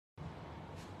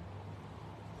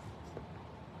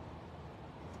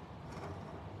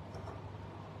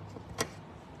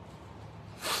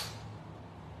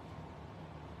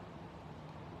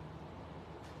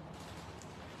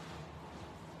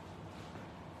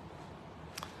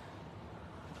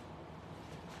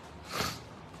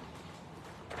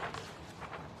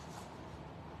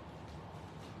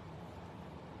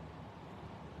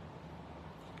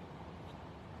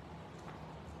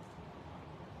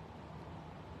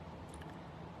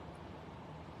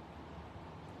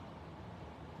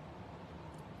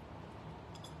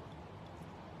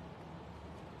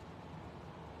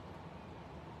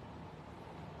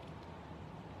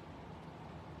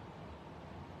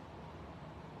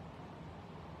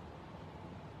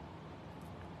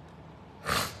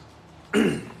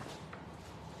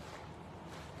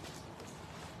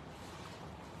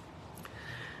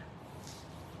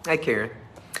Hi, Karen.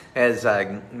 As I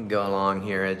go along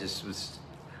here, I just was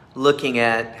looking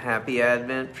at Happy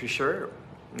Advent for sure.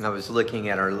 I was looking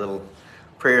at our little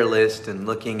prayer list and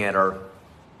looking at our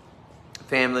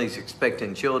families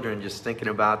expecting children, just thinking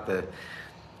about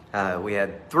we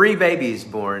had 3 babies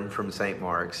born from St.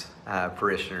 Mark's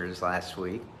parishioners last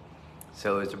week.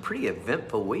 So it was a pretty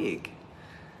eventful week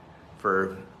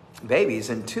for babies,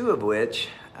 and 2 of which,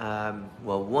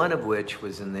 one of which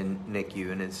was in the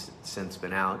NICU and has since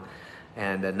been out.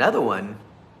 And another one,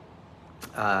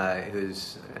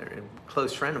 who's a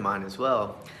close friend of mine as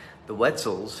well, the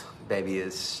Wetzel's baby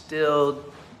is still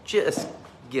just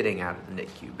getting out of the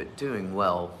NICU, but doing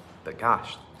well. But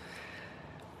gosh,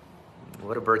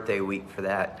 what a birthday week for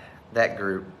that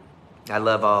group. I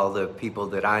love all the people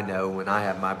that I know when I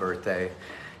have my birthday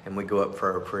and we go up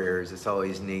for our prayers. It's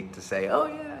always neat to say, oh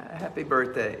yeah, happy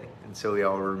birthday. And so we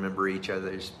all remember each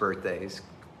other's birthdays.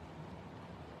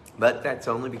 But that's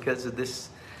only because of this,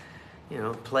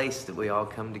 place that we all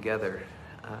come together,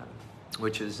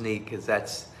 which is neat because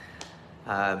that's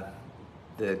the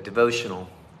devotional,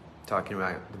 talking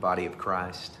about the body of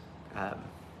Christ,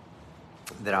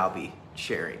 that I'll be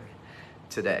sharing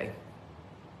today.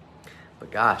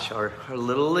 But gosh, our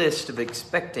little list of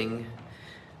expecting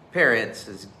parents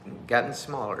has gotten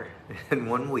smaller in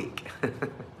 1 week.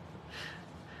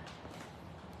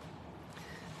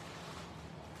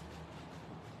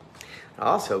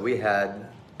 Also, we had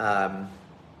the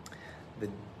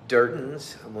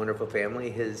Durtons, a wonderful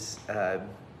family. His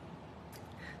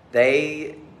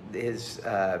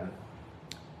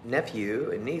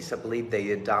nephew and niece, I believe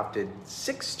they adopted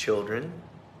 6 children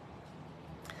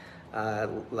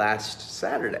last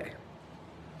Saturday.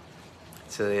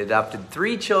 So they adopted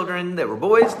 3 children that were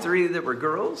boys, 3 that were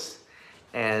girls.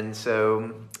 And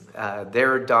so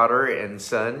their daughter and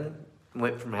son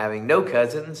went from having no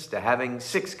cousins to having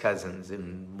 6 cousins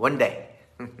in 1 day.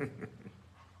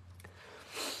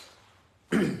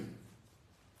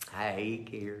 Hi,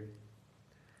 Karen.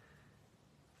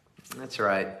 That's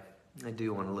right. I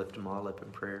do want to lift them all up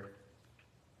in prayer.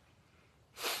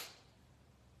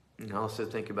 And also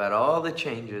think about all the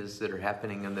changes that are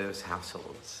happening in those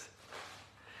households.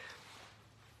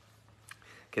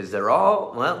 Because they're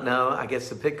all, I guess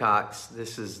the Picocks,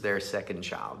 this is their second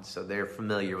child, so they're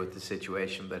familiar with the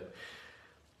situation. But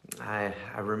I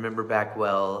remember back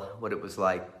well what it was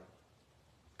like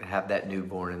to have that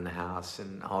newborn in the house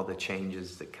and all the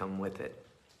changes that come with it.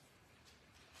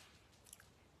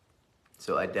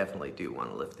 So I definitely do want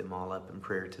to lift them all up in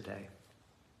prayer today.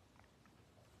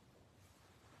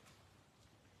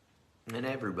 And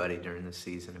everybody during the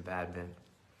season of Advent.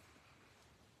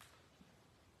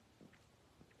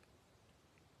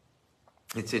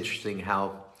 It's interesting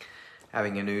how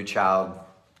having a new child,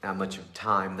 how much of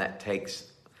time that takes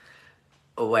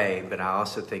away. But I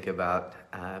also think about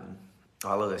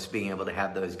all of us being able to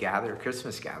have those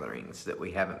Christmas gatherings that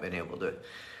we haven't been able to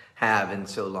have in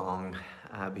so long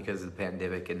because of the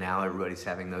pandemic. And now everybody's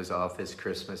having those office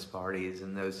Christmas parties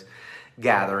and those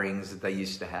gatherings that they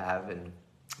used to have. And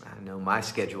I know my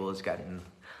schedule has gotten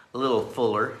a little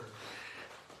fuller.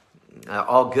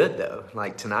 All good though.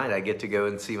 Like tonight I get to go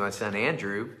and see my son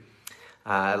Andrew.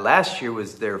 Last year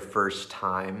was their first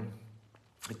time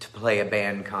to play a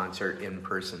band concert in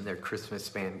person, their Christmas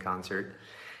band concert.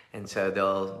 And so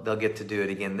they'll get to do it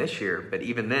again this year. But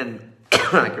even then,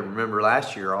 I can remember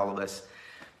last year all of us,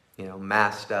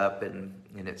 masked up and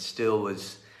it still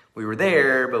was, we were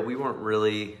there, but we weren't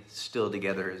really still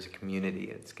together as a community.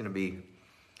 It's going to be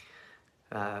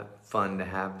fun to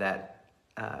have that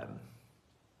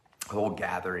whole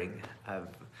gathering of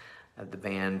the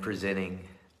band presenting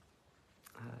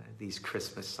these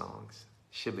Christmas songs.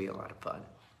 Should be a lot of fun.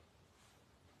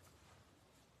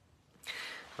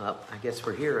 Well, I guess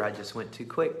we're here. I just went too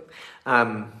quick.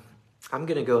 I'm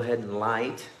going to go ahead and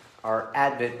light our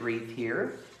Advent wreath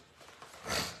here.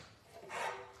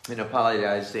 And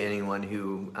apologize to anyone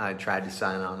who tried to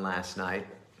sign on last night.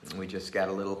 We just got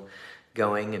a little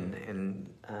going and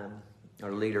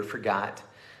our leader forgot.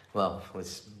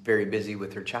 Was very busy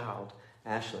with her child,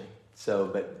 Ashley.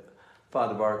 But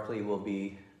Father Barkley will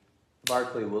be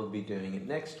doing it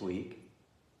next week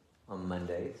on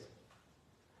Mondays.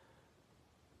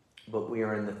 But we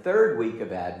are in the 3rd week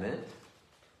of Advent.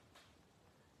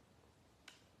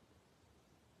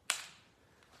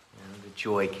 And the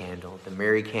joy candle, the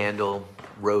Mary candle,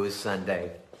 Rose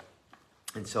Sunday.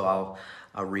 And so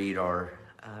I'll read our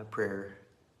prayer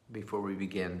before we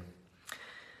begin.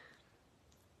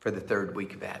 For the 3rd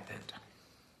week of Advent.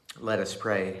 Let us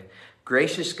pray.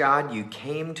 Gracious God, you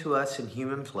came to us in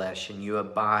human flesh and you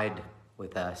abide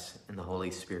with us in the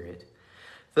Holy Spirit.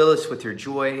 Fill us with your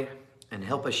joy and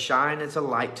help us shine as a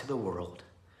light to the world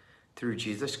through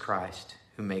Jesus Christ,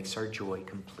 who makes our joy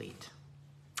complete.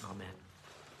 Amen.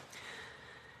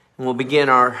 And we'll begin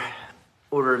our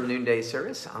Order of Noonday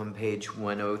service on page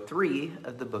 103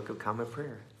 of the Book of Common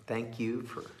Prayer. Thank you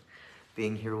for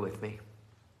being here with me.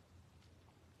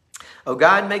 O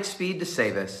God, make speed to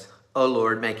save us. O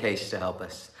Lord, make haste to help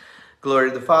us.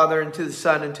 Glory to the Father, and to the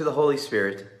Son, and to the Holy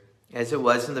Spirit, as it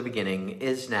was in the beginning,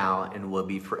 is now, and will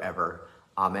be forever.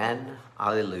 Amen.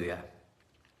 Alleluia.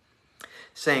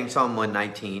 Saying Psalm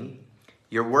 119,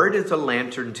 Your word is a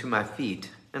lantern to my feet,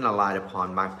 and a light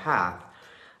upon my path.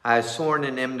 I have sworn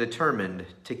and am determined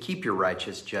to keep your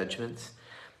righteous judgments.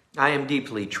 I am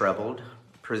deeply troubled.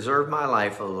 Preserve my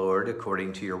life, O Lord,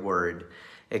 according to your word.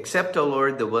 Accept, O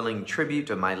Lord, the willing tribute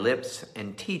of my lips,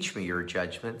 and teach me your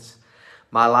judgments.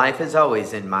 My life is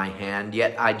always in my hand,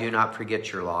 yet I do not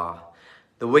forget your law.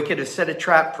 The wicked have set a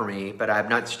trap for me, but I have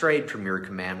not strayed from your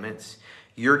commandments.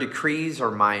 Your decrees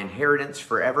are my inheritance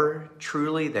forever.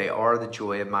 Truly, they are the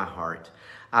joy of my heart.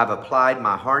 I have applied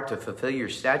my heart to fulfill your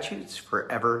statutes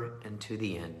forever and to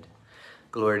the end.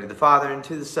 Glory to the Father, and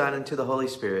to the Son, and to the Holy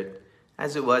Spirit,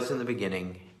 as it was in the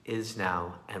beginning, is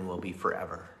now, and will be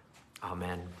forever.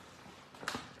 Amen.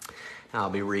 I'll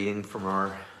be reading from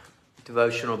our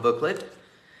devotional booklet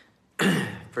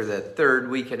for the third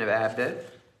weekend of Advent.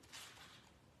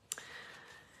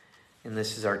 And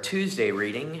this is our Tuesday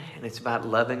reading, and it's about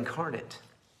love incarnate.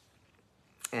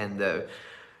 And the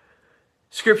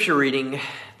scripture reading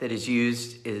that is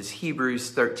used is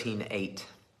Hebrews 13:8. It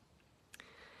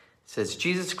says,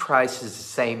 Jesus Christ is the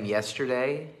same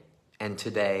yesterday and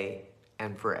today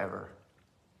and forever.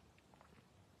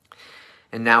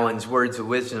 And Nouwen's words of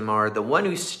wisdom are, the one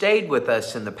who stayed with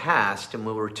us in the past and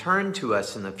will return to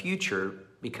us in the future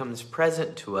becomes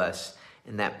present to us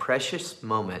in that precious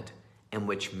moment in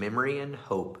which memory and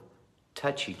hope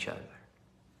touch each other.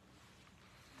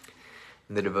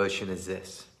 And the devotion is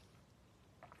this.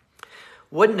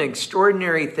 What an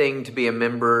extraordinary thing to be a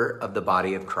member of the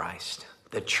body of Christ,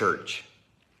 the church.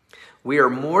 We are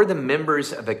more than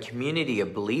members of a community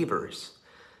of believers,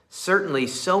 certainly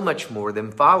so much more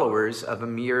than followers of a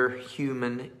mere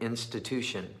human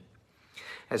institution.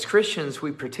 As Christians,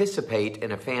 we participate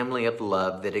in a family of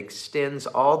love that extends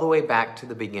all the way back to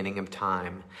the beginning of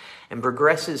time and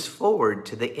progresses forward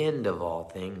to the end of all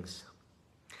things.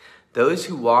 Those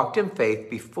who walked in faith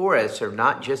before us are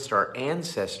not just our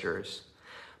ancestors,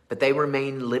 but they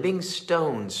remain living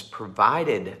stones,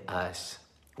 provided us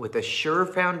with a sure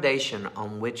foundation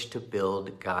on which to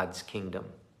build God's kingdom.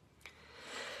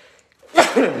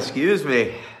 Excuse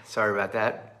me. Sorry about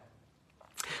that.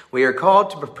 We are called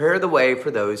to prepare the way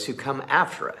for those who come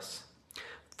after us,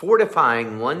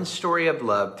 fortifying one story of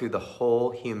love through the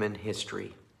whole human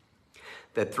history.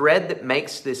 The thread that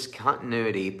makes this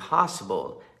continuity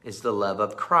possible is the love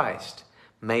of Christ,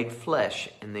 made flesh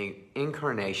in the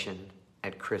incarnation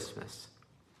at Christmas.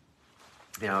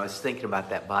 You know, I was thinking about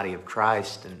that body of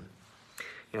Christ, and,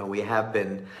 you know, we have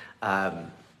been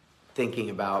thinking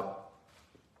about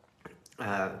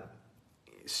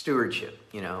stewardship,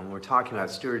 you know, and we're talking about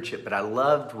stewardship, but I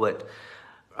loved what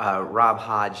Rob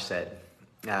Hodge said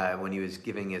when he was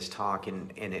giving his talk,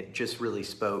 and it just really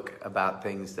spoke about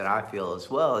things that I feel as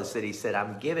well, is that he said,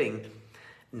 I'm giving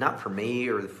not for me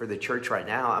or for the church right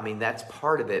now. I mean, that's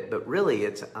part of it, but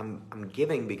really I'm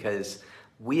giving because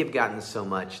we have gotten so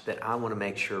much that I want to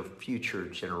make sure future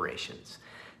generations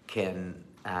can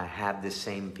have the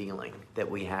same feeling that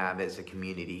we have as a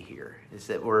community here, is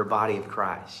that we're a body of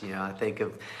Christ. You know, I think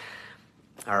of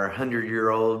our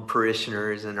 100-year-old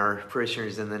parishioners and our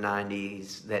parishioners in the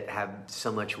 90s that have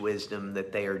so much wisdom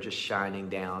that they are just shining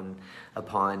down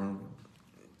upon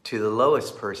to the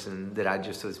lowest person that I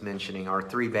just was mentioning, our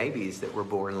 3 babies that were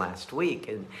born last week.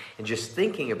 And just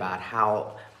thinking about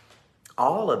how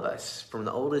all of us, from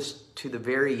the oldest to the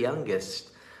very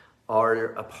youngest,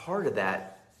 are a part of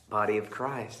that body of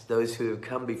Christ. Those who have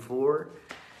come before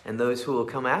and those who will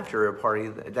come after are part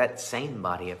of that same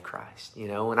body of Christ. You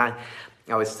know, when I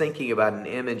was thinking about an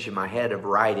image in my head of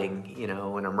writing, you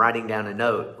know, when I'm writing down a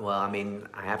note, well, I mean,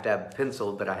 I have to have a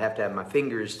pencil, but I have to have my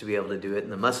fingers to be able to do it,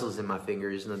 and the muscles in my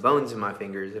fingers, and the bones in my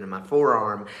fingers, and in my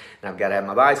forearm, and I've got to have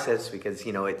my biceps because,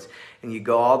 you know, and you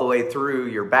go all the way through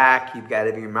your back, you've got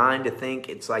to have your mind to think.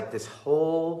 It's like this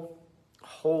whole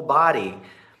body,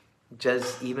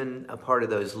 just even a part of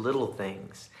those little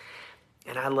things.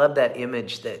 And I love that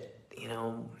image that, you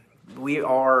know, we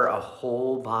are a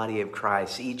whole body of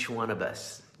Christ, each one of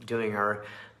us doing our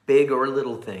big or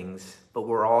little things, but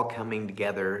we're all coming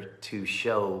together to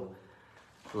show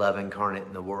love incarnate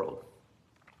in the world.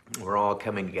 We're all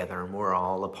coming together and we're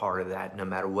all a part of that, no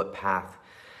matter what part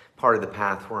part of the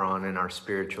path we're on in our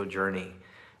spiritual journey.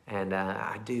 And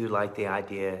I do like the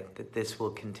idea that this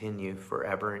will continue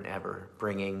forever and ever,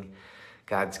 bringing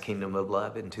God's kingdom of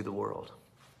love into the world.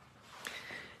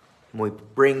 And we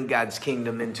bring God's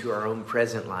kingdom into our own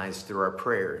present lives through our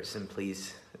prayers, and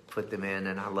please put them in.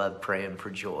 And I love praying for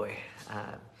joy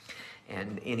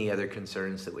and any other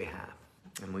concerns that we have.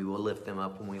 And we will lift them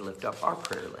up when we lift up our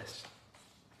prayer list.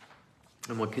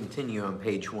 And we'll continue on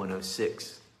page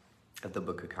 106 of the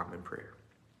Book of Common Prayer.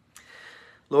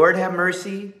 Lord, have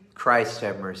mercy. Christ,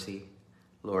 have mercy.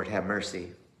 Lord, have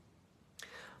mercy.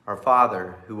 Our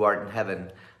Father, who art in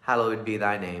heaven, hallowed be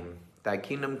thy name. Thy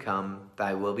kingdom come,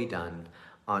 thy will be done,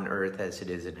 on earth as it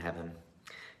is in heaven.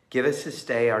 Give us this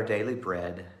day our daily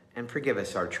bread, and forgive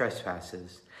us our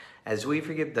trespasses, as we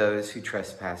forgive those who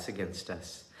trespass against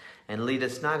us. And lead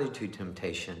us not into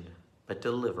temptation, but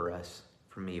deliver us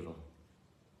from evil.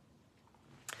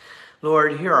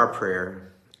 Lord, hear our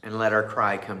prayer, and let our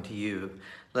cry come to you.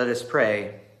 Let us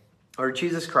pray. Lord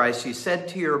Jesus Christ, you said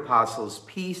to your apostles,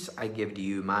 peace I give to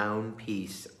you, my own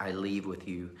peace I leave with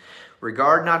you.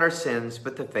 Regard not our sins,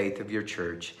 but the faith of your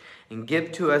church, and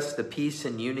give to us the peace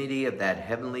and unity of that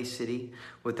heavenly city.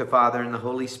 With the Father and the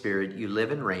Holy Spirit, you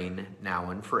live and reign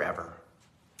now and forever.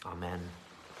 Amen.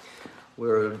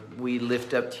 We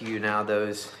lift up to you now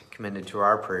those commended to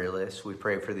our prayer list. We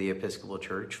pray for the Episcopal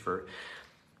Church, for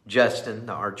Justin,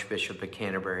 the Archbishop of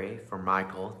Canterbury, for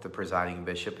Michael, the presiding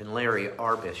bishop, and Larry,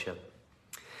 our bishop.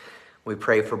 We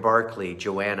pray for Barclay,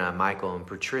 Joanna, Michael, and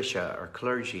Patricia, our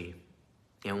clergy.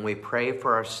 And we pray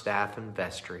for our staff and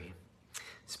vestry,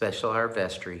 especially our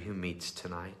vestry who meets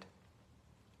tonight.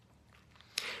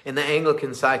 In the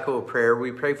Anglican cycle of prayer,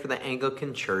 we pray for the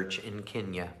Anglican Church in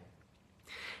Kenya.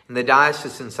 In the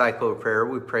Diocesan cycle of prayer,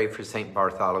 we pray for St.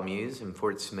 Bartholomew's in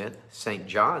Fort Smith, St.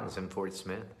 John's in Fort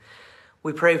Smith.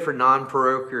 We pray for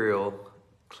non-parochial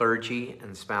clergy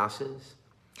and spouses.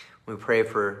 We pray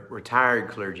for retired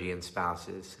clergy and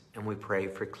spouses. And we pray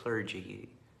for clergy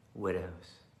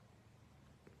widows.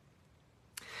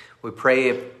 We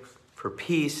pray for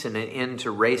peace and an end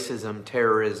to racism,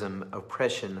 terrorism,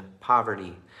 oppression,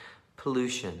 poverty,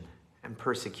 pollution, and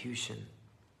persecution.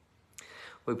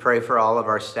 We pray for all of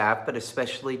our staff, but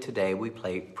especially today we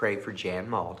pray for Jan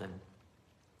Malden.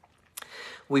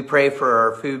 We pray for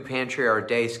our food pantry, our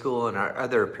day school, and our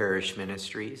other parish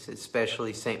ministries,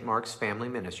 especially St. Mark's Family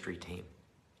Ministry Team.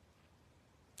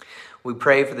 We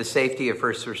pray for the safety of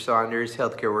first responders,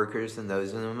 healthcare workers, and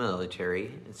those in the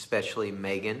military, especially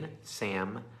Megan,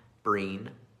 Sam,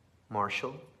 Breen,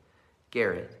 Marshall,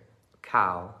 Garrett,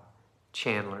 Kyle,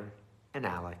 Chandler, and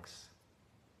Alex.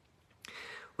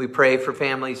 We pray for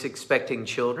families expecting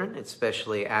children,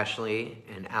 especially Ashley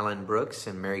and Alan Brooks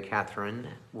and Mary Catherine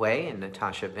Way and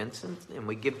Natasha Vincent. And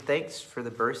we give thanks for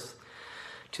the births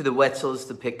to the Wetzels,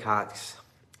 the Pitcocks,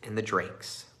 and the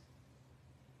Drakes.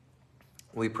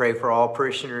 We pray for all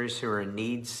parishioners who are in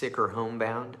need, sick, or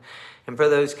homebound, and for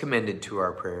those commended to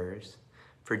our prayers,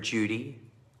 for Judy,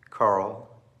 Carl,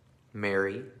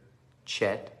 Mary,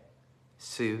 Chet,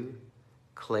 Sue,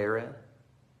 Clara,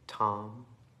 Tom,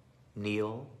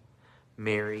 Neil,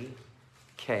 Mary,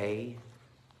 Kay,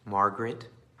 Margaret,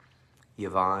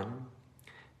 Yvonne,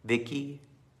 Vicky,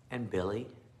 and Billy.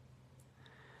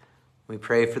 We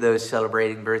pray for those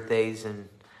celebrating birthdays and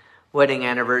wedding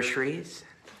anniversaries.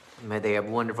 May they have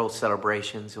wonderful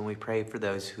celebrations, and we pray for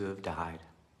those who have died.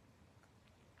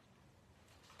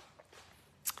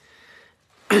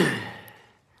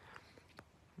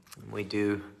 We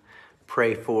do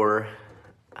pray for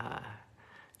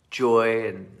joy,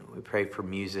 and we pray for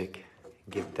music,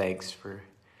 and give thanks for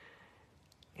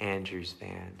Andrew's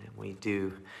band. And we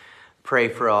do pray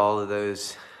for all of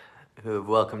those who have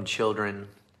welcomed children.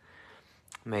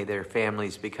 May their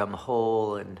families become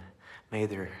whole, and may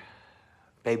their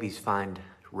babies find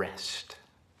rest.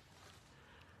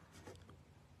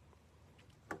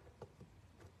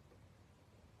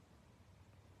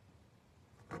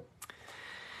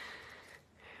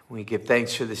 We give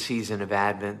thanks for the season of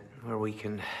Advent, where we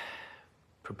can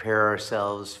prepare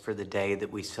ourselves for the day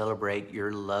that we celebrate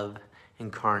your love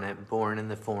incarnate, born in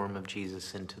the form of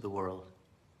Jesus into the world.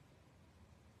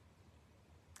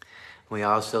 We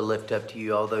also lift up to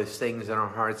you all those things in our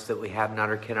hearts that we have not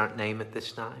or cannot name at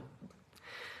this time.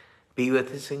 Be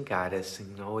with us and guide us,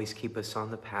 and always keep us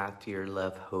on the path to your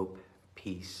love, hope,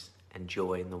 peace, and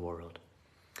joy in the world.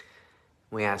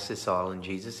 We ask this all in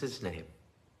Jesus' name.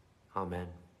 Amen.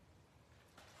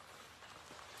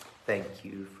 Thank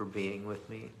you for being with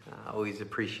me. I always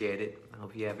appreciate it. I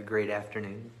hope you have a great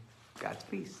afternoon. God's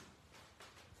peace.